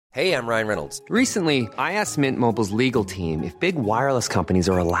Hey, I'm Ryan Reynolds. Recently, I asked Mint Mobile's legal team if big wireless companies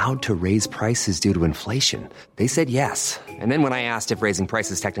are allowed to raise prices due to inflation. They said yes. And then when I asked if raising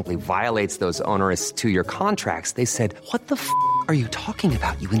prices technically violates those onerous two-year contracts, they said, "What the f*** are you talking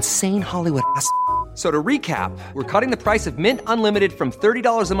about, you insane Hollywood ass?" So to recap, we're cutting the price of Mint Unlimited from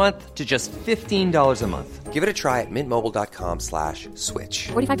 $30 a month to just $15 a month. Give it a try at mintmobile.com/switch.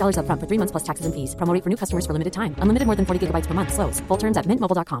 $45 up front for 3 months plus taxes and fees. Promo rate for new customers for limited time. Unlimited more than 40 gigabytes per month. Slows full terms at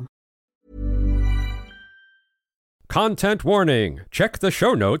mintmobile.com. Content warning. Check the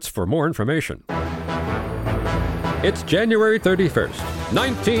show notes for more information. It's January 31st,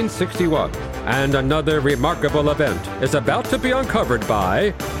 1961, and another remarkable event is about to be uncovered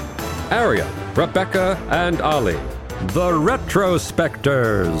by Ariel, Rebecca, and Ali, the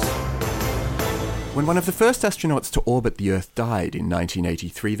Retrospectors. When one of the first astronauts to orbit the Earth died in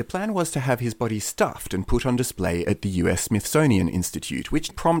 1983, the plan was to have his body stuffed and put on display at the US Smithsonian Institute,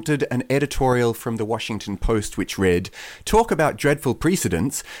 which prompted an editorial from the Washington Post which read, "Talk about dreadful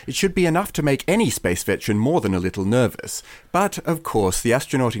precedents. It should be enough to make any space veteran more than a little nervous." But, of course, the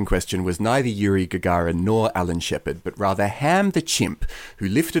astronaut in question was neither Yuri Gagarin nor Alan Shepard, but rather Ham the chimp, who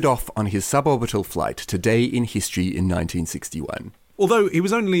lifted off on his suborbital flight today in history in 1961. Although he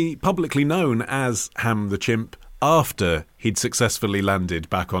was only publicly known as Ham the Chimp after he'd successfully landed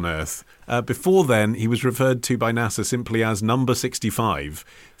back on Earth. Before then, he was referred to by NASA simply as Number 65,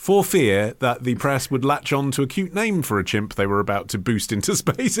 for fear that the press would latch on to a cute name for a chimp they were about to boost into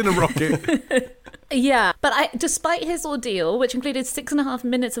space in a rocket. Yeah, but despite his ordeal, which included 6.5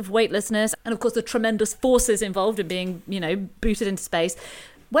 minutes of weightlessness and, of course, the tremendous forces involved in being, booted into space,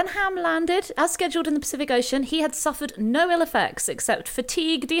 when Ham landed, as scheduled in the Pacific Ocean, he had suffered no ill effects except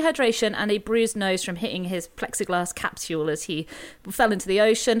fatigue, dehydration, and a bruised nose from hitting his plexiglass capsule as he fell into the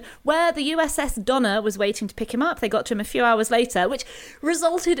ocean, where the USS Donner was waiting to pick him up. They got to him a few hours later, which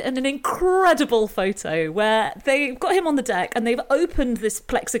resulted in an incredible photo where they got him on the deck and they've opened this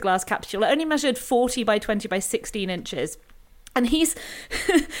plexiglass capsule. It only measured 40 by 20 by 16 inches. And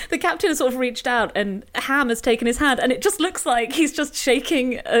the captain has sort of reached out and Ham has taken his hand and it just looks like he's just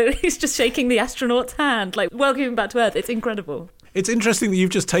shaking the astronaut's hand, like welcoming him back to Earth. It's incredible. It's interesting that you've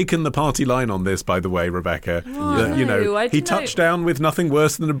just taken the party line on this, by the way, Rebecca. He touched down with nothing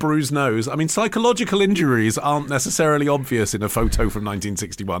worse than a bruised nose. I mean, psychological injuries aren't necessarily obvious in a photo from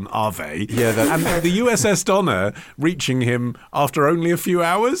 1961, are they? Yeah. And the USS Donner reaching him after only a few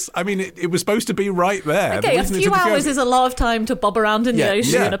hours? I mean, it was supposed to be right there. Okay, a few hours is a lot of time to bob around in the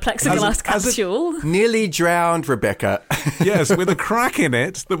ocean in a plexiglass capsule. Nearly drowned, Rebecca. Yes, with a crack in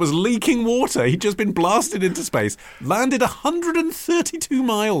it that was leaking water. He'd just been blasted into space, landed 132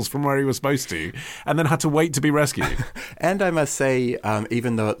 miles from where he was supposed to, and then had to wait to be rescued. And I must say,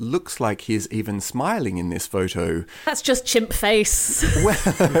 even though it looks like he's even smiling in this photo... That's just chimp face.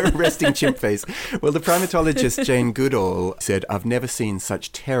 Well, resting chimp face. Well, the primatologist Jane Goodall said, "I've never seen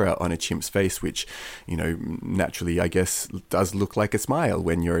such terror on a chimp's face," which, naturally, I guess, does look like a smile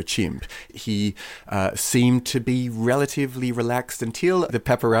when you're a chimp. He seemed to be relatively relaxed until the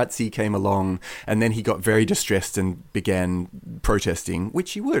paparazzi came along, and then he got very distressed and began protesting,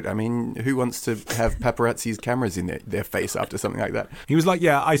 which he would. I mean, who wants to have paparazzi's cameras in their face after something like that? He was like,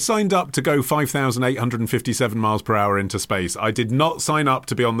 I signed up to go 5,857 miles per hour into space. I did not sign up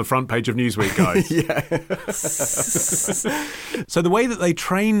to be on the front page of Newsweek, guys. So the way that they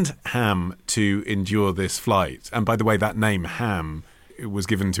trained Ham to endure this flight, and by the way, that name, Ham, it was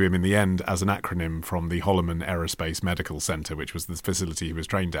given to him in the end as an acronym from the Holloman Aerospace Medical Center, which was the facility he was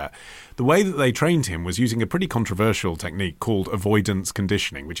trained at. The way that they trained him was using a pretty controversial technique called avoidance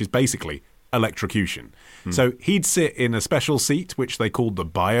conditioning, which is basically electrocution. So he'd sit in a special seat, which they called the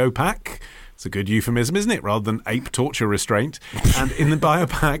biopack. It's a good euphemism, isn't it? Rather than ape torture restraint. And in the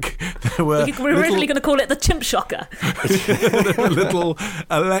biopack, there were... We're originally going to call it the chimp shocker. There were little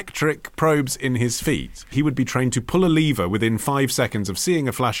electric probes in his feet. He would be trained to pull a lever within 5 seconds of seeing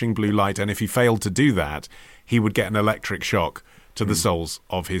a flashing blue light, and if he failed to do that, he would get an electric shock to the soles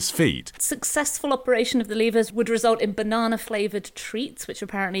of his feet. Successful operation of the levers would result in banana-flavoured treats, which are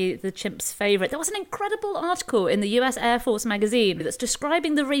apparently the chimp's favourite. There was an incredible article in the US Air Force magazine that's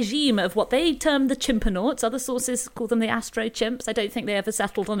describing the regime of what they term the chimpanauts. Other sources call them the astro-chimps. I don't think they ever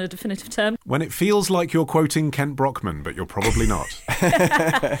settled on a definitive term. When it feels like you're quoting Kent Brockman, but you're probably not.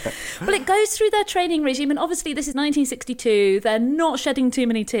 Well, it goes through their training regime, and obviously this is 1962. They're not shedding too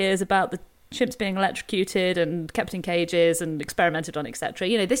many tears about the chimps being electrocuted and kept in cages and experimented on, etc.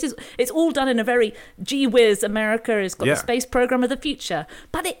 It's all done in a very gee whiz. America has got the space program of the future,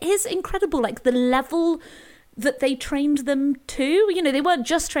 but it is incredible, like the level that they trained them to. You know, they weren't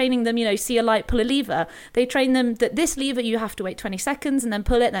just training them, you know, see a light, pull a lever. They trained them that this lever you have to wait 20 seconds and then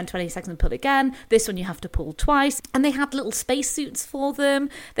pull it, then 20 seconds and pull again. This one you have to pull twice. And they had little spacesuits for them.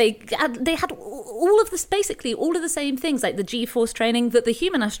 They had all of this, basically all of the same things, like the G-force training that the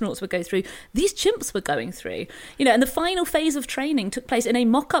human astronauts would go through. These chimps were going through, you know, and the final phase of training took place in a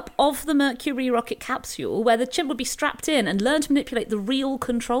mock-up of the Mercury rocket capsule where the chimp would be strapped in and learn to manipulate the real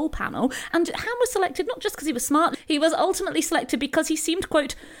control panel. And Ham was selected not just because he was smart, he was ultimately selected because he seemed,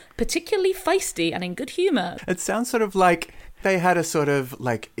 quote, particularly feisty and in good humour. It sounds sort of like they had a sort of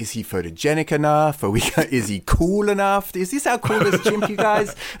like, is he photogenic enough? Is he cool enough? Is this our coolest chimp, you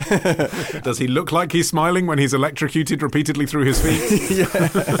guys? Does he look like he's smiling when he's electrocuted repeatedly through his feet?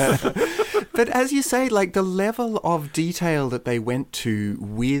 Yeah. But as you say, like the level of detail that they went to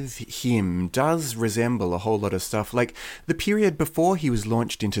with him does resemble a whole lot of stuff. Like the period before he was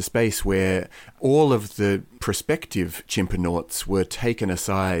launched into space where all of the prospective chimpanauts were taken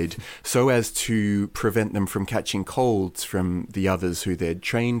aside so as to prevent them from catching colds from the others who they'd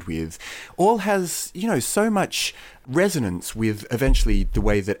trained with, all has, you know, so much resonance with eventually the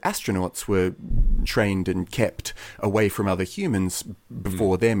way that astronauts were trained and kept away from other humans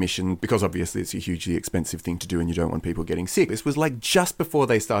before their mission, because obviously it's a hugely expensive thing to do and you don't want people getting sick. This was like just before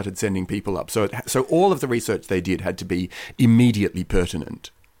they started sending people up. So all of the research they did had to be immediately pertinent.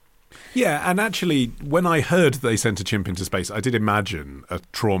 Yeah, and actually, when I heard they sent a chimp into space, I did imagine a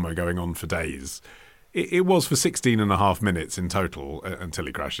trauma going on for days. It was for 16 and a half minutes in total until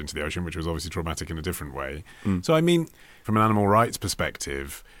he crashed into the ocean, which was obviously traumatic in a different way. So, I mean, from an animal rights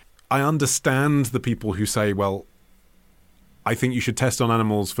perspective, I understand the people who say, well, I think you should test on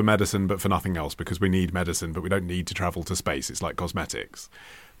animals for medicine, but for nothing else, because we need medicine, but we don't need to travel to space. It's like cosmetics.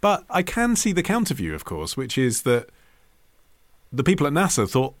 But I can see the counter view, of course, which is that the people at NASA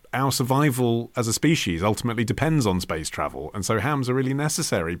thought our survival as a species ultimately depends on space travel, and so Ham's a really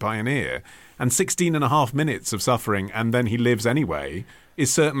necessary pioneer. And 16 and a half minutes of suffering, and then he lives anyway,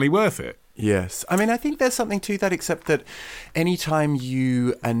 is certainly worth it. Yes. I mean, I think there's something to that, except that anytime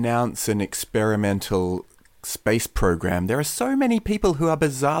you announce an experimental space program, there are so many people who are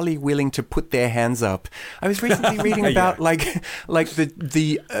bizarrely willing to put their hands up. I was recently reading about like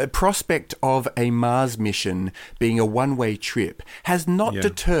the prospect of a Mars mission being a one-way trip has not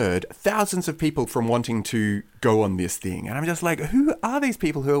deterred thousands of people from wanting to go on this thing. And I'm just like, who are these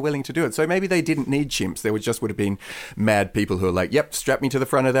people who are willing to do it? So maybe they didn't need chimps. There would have been mad people who are like, yep, strap me to the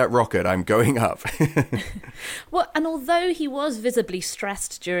front of that rocket. I'm going up. Well, and although he was visibly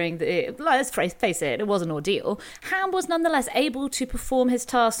stressed during let's face it, it was an ordeal, Ham was nonetheless able to perform his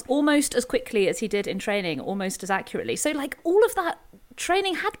tasks almost as quickly as he did in training, almost as accurately. So like all of that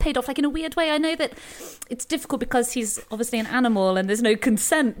training had paid off, like in a weird way. I know that it's difficult because he's obviously an animal and there's no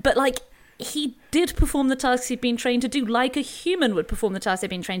consent, but like he did perform the tasks he'd been trained to do like a human would perform the tasks they'd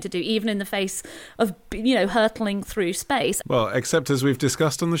been trained to do, even in the face of, you know, hurtling through space. Well, except as we've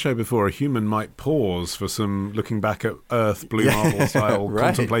discussed on the show before, a human might pause for some looking back at Earth, Blue Marble style,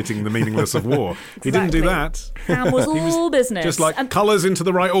 contemplating the meaningless of war. He didn't do that. Ham was all business. Just like colours into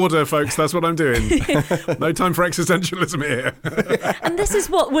the right order, folks. That's what I'm doing. No time for existentialism here. And this is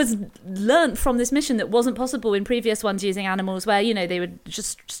what was learnt from this mission that wasn't possible in previous ones using animals where, you know, they were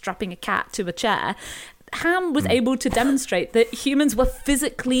just strapping a cat to a chair. Ham was able to demonstrate that humans were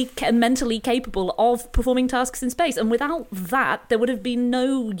physically and mentally capable of performing tasks in space. And without that, there would have been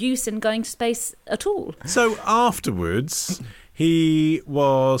no use in going to space at all. So afterwards, he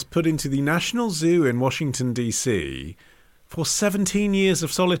was put into the National Zoo in Washington, D.C. for 17 years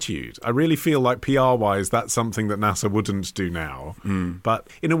of solitude. I really feel like PR-wise, that's something that NASA wouldn't do now. But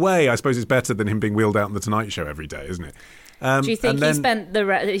in a way, I suppose it's better than him being wheeled out on The Tonight Show every day, isn't it? Do you think he spent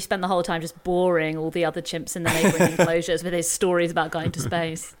the whole time just boring all the other chimps in the neighbouring enclosures with his stories about going to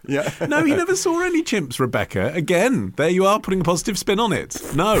space? Yeah. No, he never saw any chimps, Rebecca. Again, there you are putting a positive spin on it.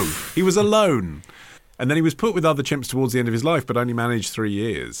 No, he was alone. And then he was put with other chimps towards the end of his life, but only managed 3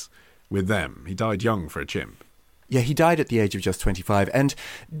 years with them. He died young for a chimp. Yeah, he died at the age of just 25. And,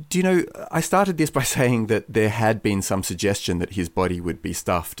 do you know, I started this by saying that there had been some suggestion that his body would be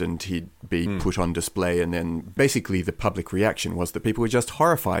stuffed and he'd be put on display. And then basically the public reaction was that people were just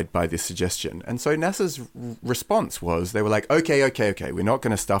horrified by this suggestion. And so NASA's response was, they were like, okay, we're not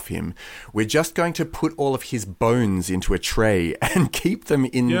going to stuff him. We're just going to put all of his bones into a tray and keep them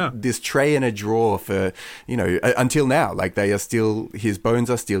in this tray in a drawer for, you know, until now. Like his bones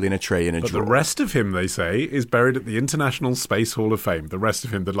are still in a tray in a drawer. But the rest of him, they say, is buried at at the International Space Hall of Fame. The rest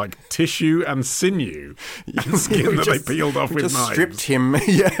of him, the like tissue and sinew and skin that they peeled off with knives. Stripped him.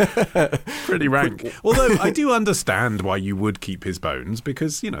 Yeah. Pretty rank. Although I do understand why you would keep his bones,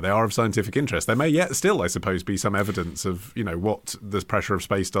 because, they are of scientific interest. There may yet still, I suppose, be some evidence of, what the pressure of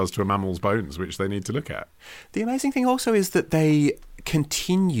space does to a mammal's bones, which they need to look at. The amazing thing also is that they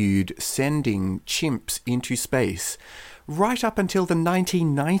continued sending chimps into space right up until the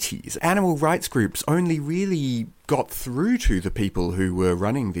 1990s. Animal rights groups only really got through to the people who were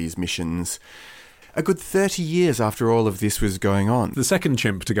running these missions a good 30 years after all of this was going on. The second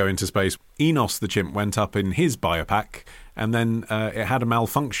chimp to go into space, Enos the chimp, went up in his biopack, and then it had a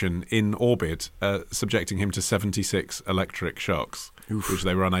malfunction in orbit, subjecting him to 76 electric shocks, which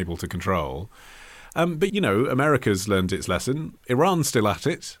they were unable to control. But, America's learned its lesson. Iran's still at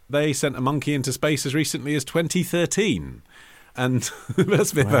it. They sent a monkey into space as recently as 2013. And the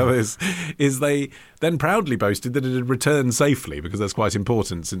best bit about this is they then proudly boasted that it had returned safely, because that's quite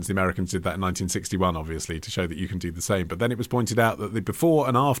important, since the Americans did that in 1961, obviously, to show that you can do the same. But then it was pointed out that the before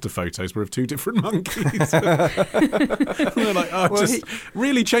and after photos were of two different monkeys. They're like,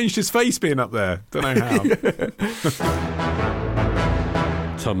 really changed his face being up there. Don't know how.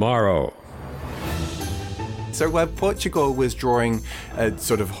 Tomorrow. So Portugal was drawing a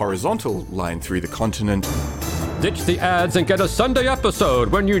sort of horizontal line through the continent. Ditch the ads and get a Sunday episode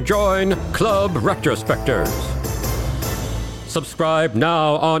when you join Club Retrospectors. Subscribe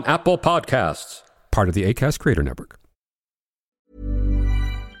now on Apple Podcasts, part of the Acast Creator Network.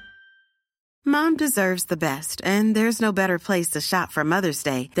 Mom deserves the best, and there's no better place to shop for Mother's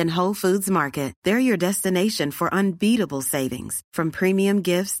Day than Whole Foods Market. They're your destination for unbeatable savings, from premium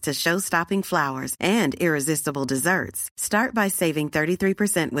gifts to show-stopping flowers and irresistible desserts. Start by saving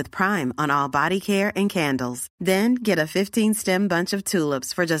 33% with Prime on all body care and candles. Then get a 15-stem bunch of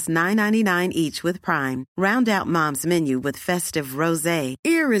tulips for just $9.99 each with Prime. Round out Mom's menu with festive rosé,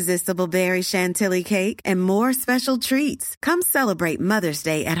 irresistible berry chantilly cake, and more special treats. Come celebrate Mother's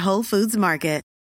Day at Whole Foods Market.